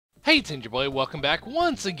Hey Ginger Boy, welcome back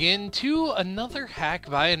once again to another hack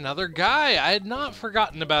by another guy. I had not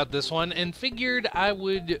forgotten about this one and figured I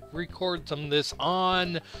would record some of this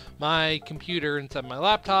on my computer instead of my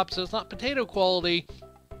laptop so it's not potato quality.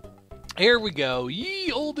 Here we go, Ye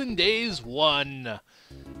Olden Days 1.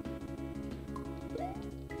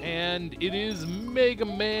 And it is Mega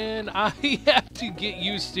Man. I have to get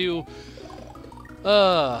used to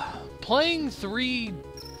playing three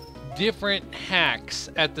different hacks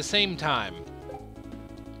at the same time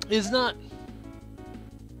is not...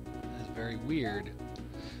 That's very weird.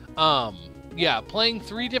 Yeah, playing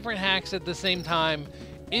three different hacks at the same time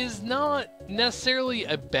is not necessarily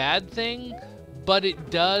a bad thing, but it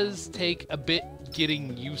does take a bit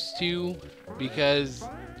getting used to because,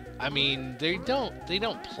 I mean, they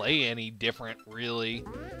don't play any different really,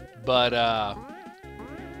 but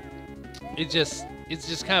it's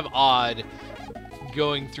just kind of odd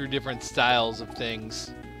going through different styles of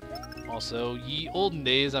things. Also, Ye Olden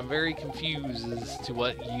Days, I'm very confused as to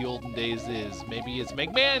what Ye Olden Days is. Maybe it's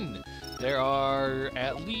Mega Man. There are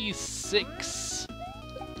at least 6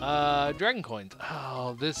 Dragon Coins.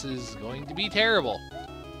 Oh, this is going to be terrible.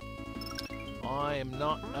 I am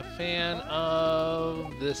not a fan of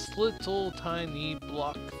this little tiny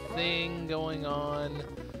block thing going on.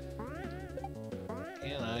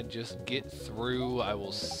 Can I just get through? I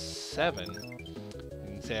will 7.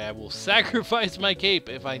 Say I will sacrifice my cape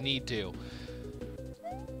if I need to.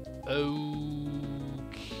 Okay,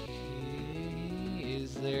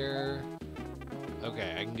 is there...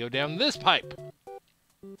 Okay, I can go down this pipe.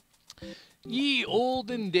 Ye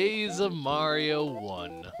Olden Days of Mario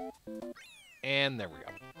 1. And there we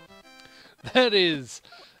go. That is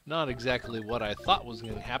not exactly what I thought was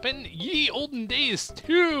going to happen. Ye Olden Days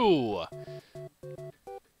 2!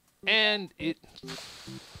 And it...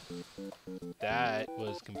 That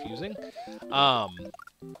was confusing.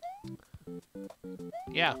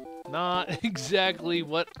 Yeah, not exactly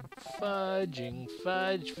what fudge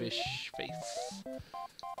fish face.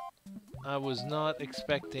 I was not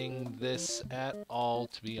expecting this at all,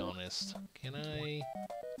 to be honest. Can I?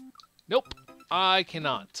 Nope, I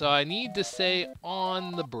cannot. So I need to stay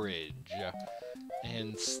on the bridge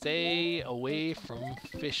and stay away from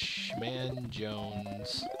Fishman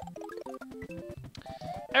Jones.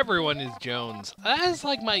 Everyone is Jones. That is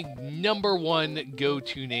like my #1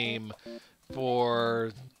 go-to name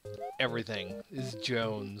for everything, is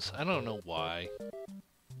Jones. I don't know why.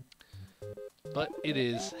 But it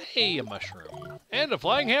is. Hey, a mushroom. And a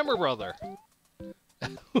flying hammer brother.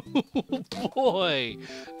 Oh boy,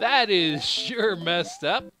 that is sure messed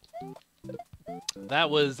up. That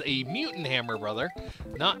was a mutant hammer brother,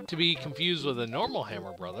 not to be confused with a normal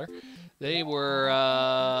hammer brother. They were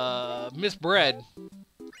misbred.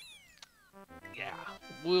 Yeah,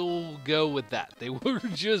 we'll go with that. They were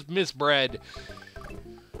just misbred.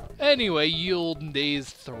 Anyway, Ye Olden Days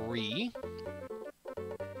 3.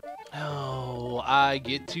 Oh, I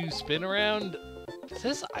get to spin around. Is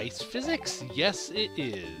this ice physics? Yes, it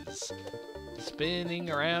is. Spinning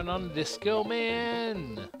around on Disco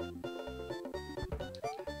Man.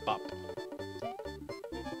 Bop.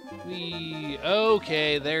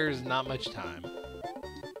 Okay, there's not much time.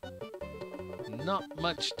 Not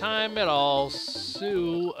much time at all,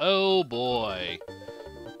 Sue. Oh boy.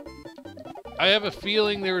 I have a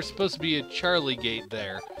feeling there was supposed to be a Charlie gate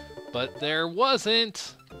there, but there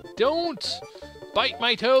wasn't. Don't bite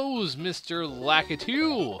my toes, Mr.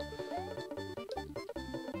 Lakitu.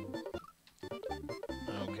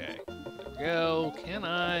 Okay, there we go. Can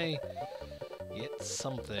I get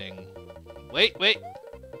something? Wait.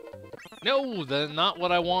 No, that's not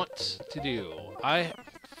what I want to do.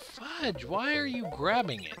 Fudge, why are you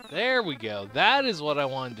grabbing it? There we go. That is what I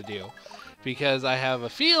wanted to do. Because I have a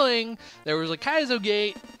feeling there was a Kaizo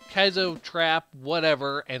gate, Kaizo trap,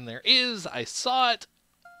 whatever, and there is. I saw it.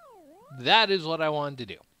 That is what I wanted to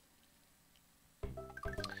do.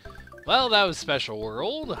 Well, that was Special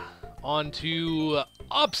World. On to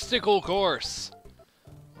Obstacle Course.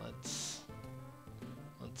 Let's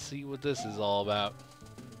see what this is all about.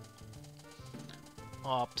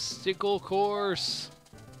 Obstacle Course.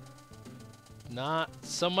 Not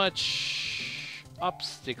so much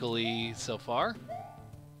obstacle-y so far.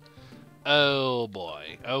 Oh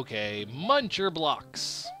boy. Okay, Muncher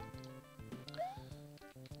Blocks.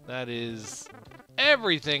 That is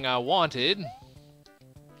everything I wanted.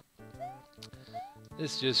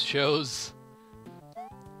 This just shows...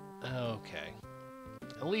 Okay.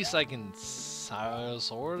 At least I can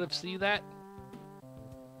sort of see that.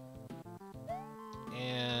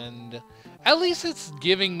 And at least it's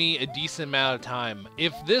giving me a decent amount of time.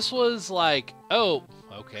 If this was like, oh,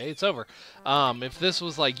 okay, it's over. If this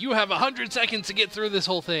was like, you have 100 seconds to get through this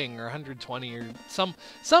whole thing, or 120, or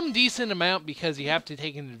some decent amount, because you have to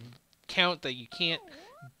take into account that you can't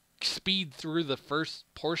speed through the first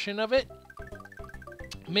portion of it,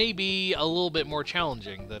 maybe a little bit more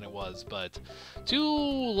challenging than it was. But to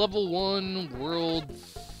level 1 world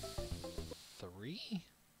 3?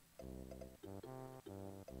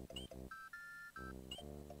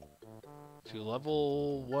 To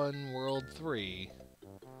level 1 world 3.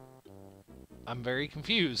 I'm very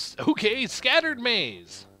confused. Okay, scattered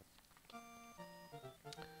maze.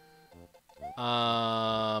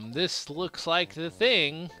 This looks like the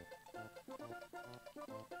thing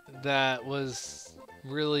that was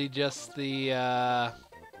really just the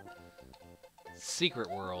secret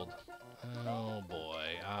world. Oh boy,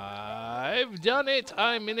 I've done it.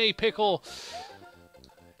 I'm in a pickle.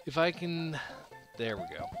 If I can, there we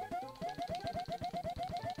go.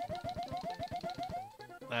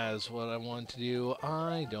 That is what I want to do.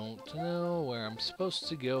 I don't know where I'm supposed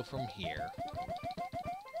to go from here.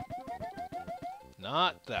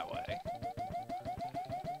 Not that way.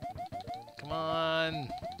 Come on.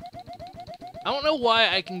 I don't know why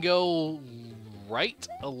I can go right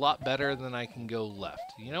a lot better than I can go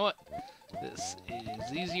left. You know what? This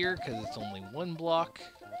is easier because it's only 1 block.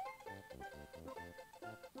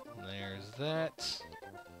 There's that.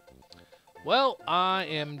 Well, I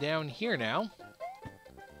am down here now.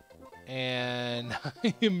 And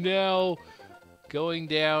I am now going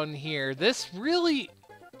down here. This really,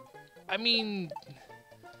 I mean,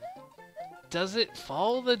 does it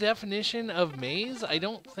follow the definition of maze? I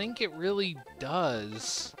don't think it really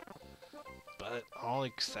does. But I'll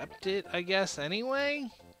accept it, I guess, anyway.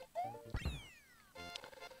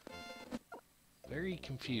 Very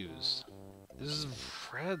confused. This is a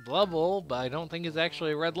red level, but I don't think it's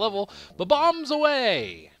actually a red level. But bombs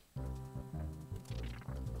away!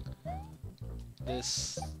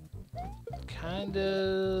 This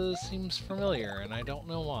kinda seems familiar, and I don't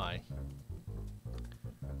know why.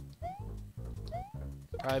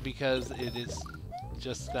 Probably because it is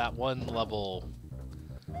just that one level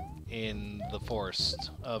in the Forest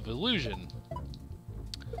of Illusion.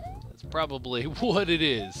 That's probably what it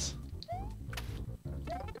is.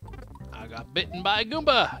 I got bitten by a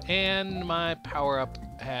Goomba, and my power-up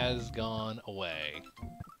has gone away.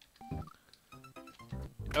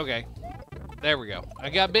 Okay. There we go.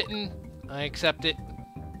 I got bitten. I accept it.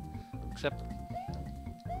 Accept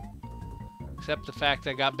the fact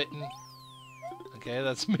I got bitten. Okay,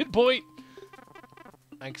 that's midpoint.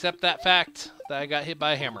 I accept that fact that I got hit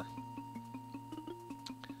by a hammer.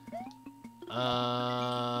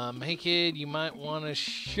 Hey kid, you might want to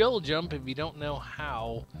shell jump if you don't know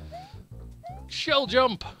how. Shell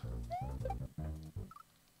jump!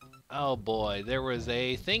 Oh boy, there was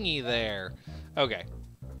a thingy there. Okay.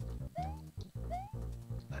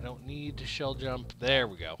 I don't need to shell jump. There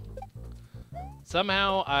we go.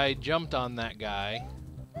 Somehow I jumped on that guy.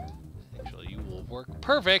 Actually, you will work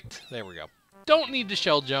perfect. There we go. Don't need to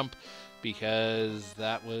shell jump because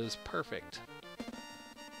that was perfect.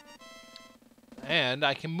 And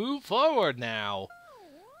I can move forward now.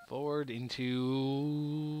 Forward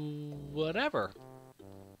into whatever.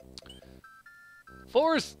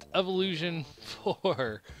 Forest of Illusion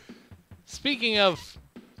 4. Speaking of...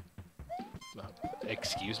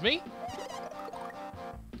 excuse me?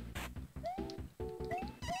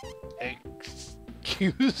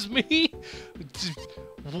 Excuse me?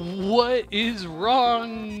 What is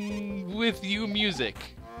wrong with you, music?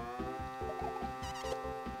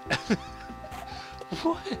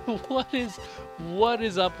 What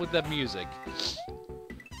is up with that music?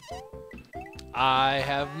 I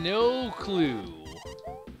have no clue.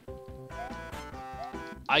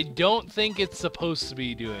 I don't think it's supposed to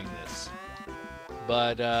be doing this,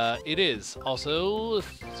 but it is. Also,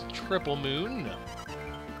 triple moon.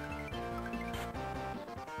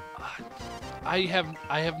 I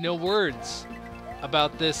have no words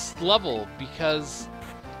about this level because,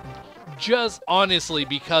 just honestly,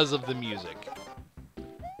 because of the music.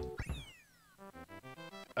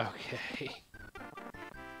 Okay.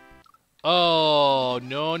 Oh,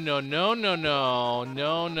 no, no, no, no, no,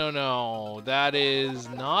 no, no, no. That is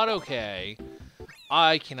not okay.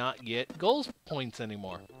 I cannot get gold points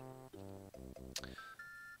anymore.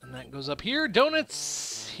 And that goes up here. Donuts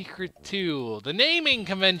Secret 2. The naming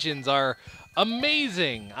conventions are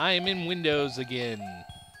amazing. I am in Windows again.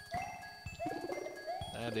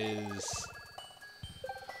 That is...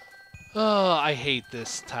 oh, I hate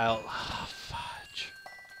this tile. Oh, fudge.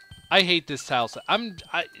 I hate this tile set.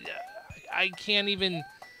 I can't even,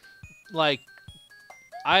 like,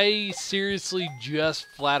 I seriously just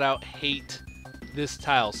flat out hate this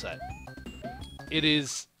tile set. It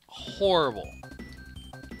is horrible.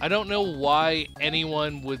 I don't know why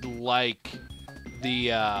anyone would like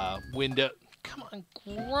the window. Come on,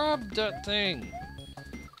 grab that thing.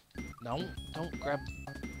 No, don't grab.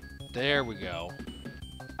 There we go.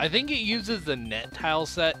 I think it uses the net tile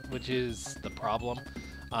set, which is the problem.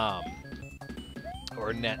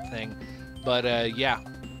 Or net thing. But yeah.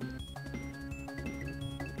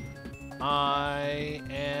 I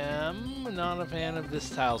am not a fan of this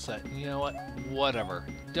tile set. You know what? Whatever.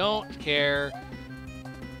 Don't care.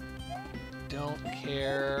 Don't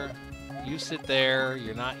care. You sit there.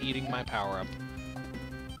 You're not eating my power-up.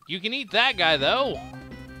 You can eat that guy, though.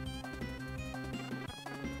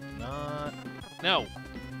 Not... No.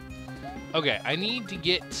 Okay, I need to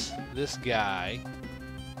get this guy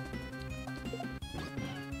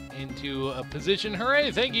into a position.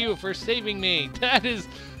 Hooray, thank you for saving me. That is...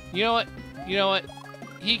 You know what? You know what?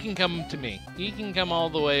 He can come to me. He can come all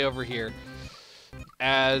the way over here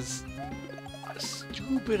as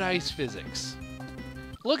stupid ice physics.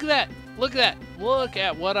 Look at that. Look at that. Look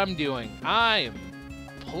at what I'm doing. I am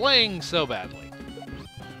playing so badly.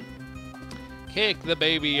 Kick the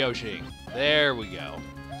baby Yoshi. There we go.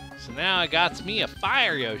 So now I got me a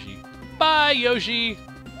fire Yoshi. Bye, Yoshi.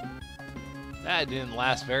 That didn't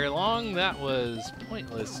last very long. That was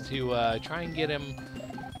pointless to try and get him.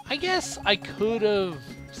 I guess I could have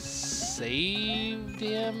saved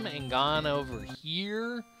him and gone over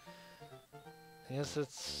here. I guess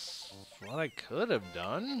that's what I could have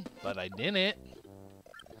done, but I didn't.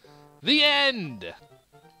 The end!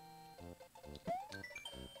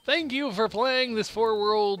 Thank you for playing this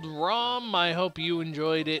 4-World ROM. I hope you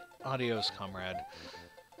enjoyed it. Adios, comrade.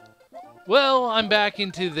 Well, I'm back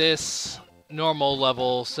into this normal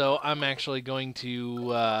level, so I'm actually going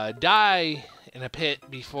to die in a pit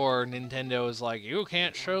before Nintendo is like, you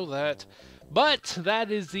can't show that. But that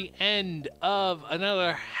is the end of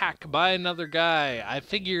another hack by another guy. I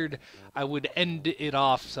figured I would end it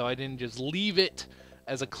off so I didn't just leave it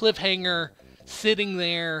as a cliffhanger sitting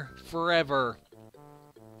there forever.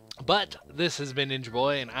 But this has been Ninja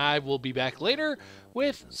Boy, and I will be back later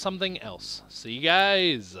with something else. See you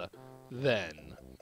guys then.